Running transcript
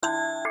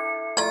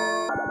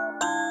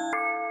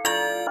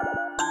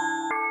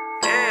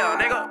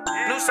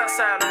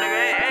NewSouFSIDE,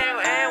 nigga.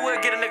 And we'll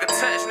get a nigga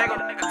touch, nigga.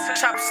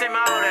 Chopper send me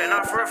all that,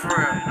 not for real.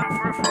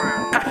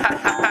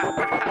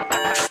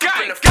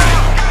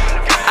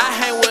 I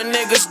hang with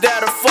niggas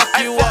that'll fuck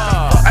you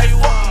up. I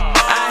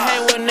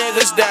hang with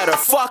niggas that'll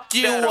fuck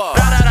you up.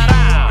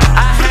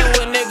 I hang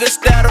with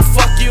niggas that'll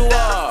fuck you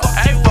up.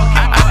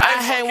 I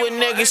hang with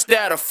niggas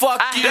that'll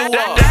fuck you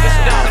up.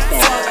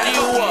 Fuck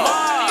you up.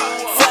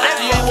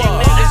 Fuck you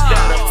up.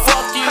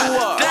 Fuck you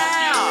up.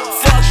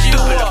 Fuck you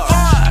up.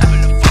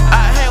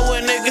 I hang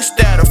with niggas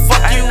that'll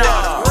fuck you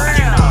up.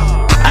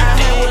 I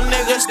hang with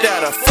niggas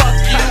that'll fuck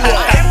you up.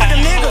 I hang with the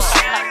niggas.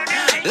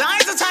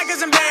 Lions and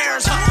tigers and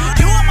bears.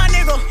 You want my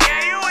nigga?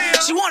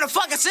 She wanna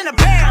fuck us in a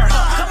bear.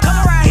 Come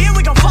around here,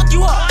 we gon' fuck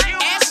you up.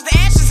 Ashes to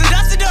ashes and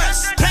dust to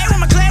dust. Play with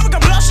my clay, we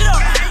gon' blow shit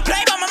up.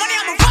 Play by my money,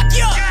 I'ma fuck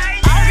you up.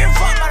 I don't give a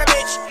fuck about a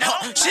bitch.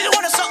 She just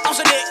wanna suck on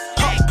some dick.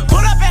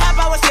 Pull up and hop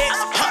out with sticks.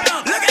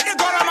 Look at the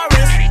gold on my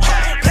wrist.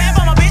 Play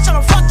by my bitch,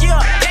 I'ma fuck you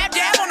up.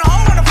 Dab on the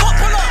hole when the fuck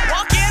pull up.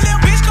 Walk in,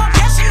 little bitch, come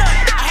catch you up.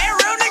 I hate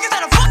real niggas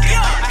that'll fuck you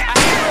up. I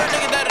hate real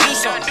niggas that'll do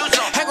something.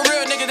 Hang with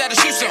real niggas that'll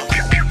shoot something.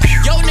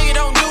 Yo nigga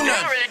don't do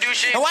nothing.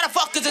 And why the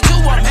fuck is the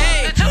two of them?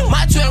 Hey,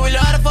 my twin, we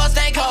love the fuck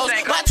stank hoes.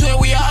 My twin,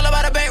 we all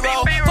about a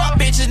bankroll. Fuck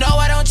bitches, no,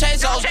 I don't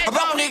chase those. A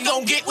broke nigga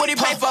gon' get what he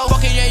pay for.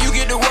 Fucking yeah, you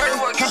get the word.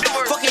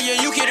 Fucking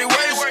yeah, you get it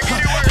worse.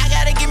 I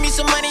gotta give me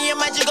some money, I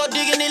might just go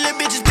dig in these little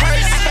bitches'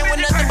 purse. Ain't with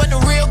nothing but the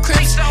real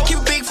Chris. Keep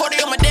a big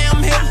 40 on my damn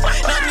hip.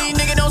 None of these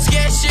niggas don't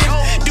scare shit.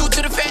 Due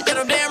to the fact that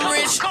I'm damn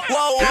rich.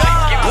 Whoa.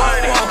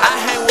 I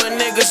hang with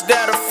niggas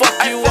that'll fuck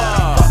you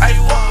up. I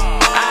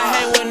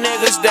hang with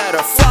niggas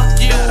that'll fuck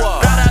you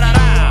up.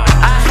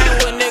 I hang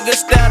with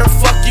niggas that'll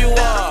fuck you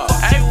up.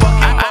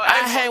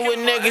 I hang with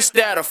niggas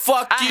that'll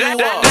fuck you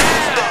up.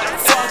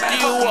 Fuck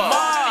you up.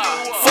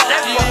 Fuck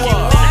you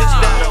up.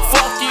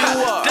 Fuck you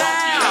up.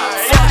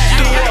 Fuck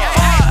you up.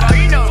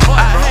 I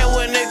hang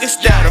with niggas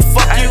that'll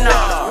fuck you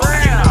up.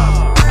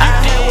 I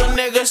hang with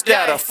niggas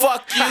that'll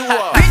fuck you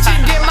up.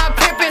 Bitches get my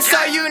pimpin',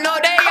 so you know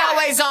they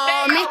always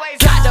on me.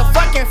 Got the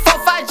fucking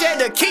 4-5 jet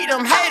to keep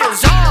them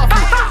haters off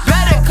me.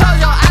 Better close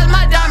your eyes,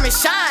 my diamond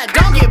shine,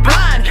 don't get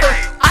blind.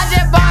 I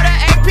just bought an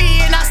AP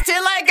and I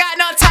still ain't got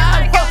no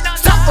time.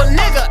 Stop a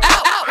nigga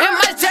out in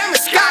my Jamie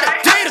Scott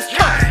Adidas.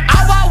 I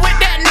walk with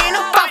that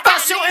Nina,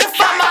 5-5 shooting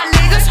for my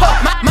niggas.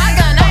 My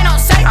gun ain't on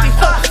safety,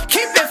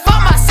 keep it for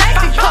my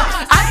safety.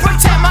 I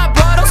protect my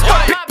brothers,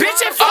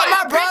 bitch it for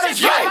my brothers.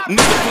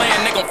 Nigga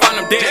playing, they gon' find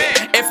them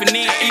dead.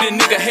 F&E, eat a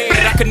nigga head.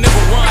 I could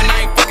never run,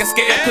 I ain't fucking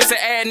scared. Pussy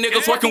ass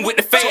niggas working with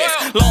the feds.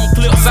 Long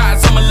clip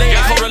sides on my leg,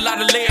 hold a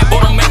lot of lead,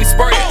 but don't make me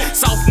spread.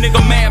 Soft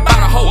nigga mad by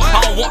the hoe.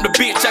 I don't want the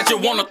bitch, I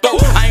just wanna throw.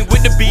 I ain't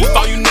with the beef,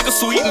 all you niggas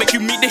sweet. Make you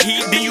meet the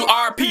heat, then you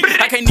RP.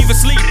 I can't even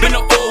sleep, been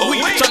up for a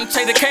week. Tryna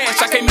chase the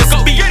cash, I can't miss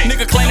a beat.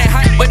 Nigga claim they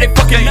hype, but they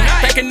fucking not.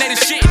 Thinking they the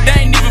shit,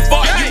 they ain't even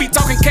fought. You be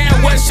talking can,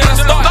 where should I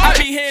start? I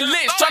be hitting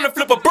licks, tryna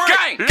flip a bird.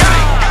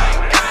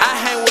 I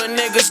hang with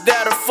niggas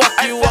that'll fuck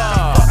you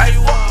up.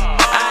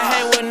 I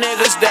hang with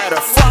niggas that'll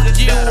fuck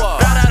you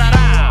up.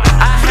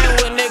 I hang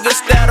with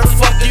niggas that'll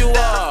fuck you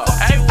up.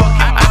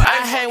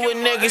 I hang with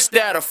niggas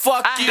that'll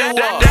fuck you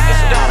up.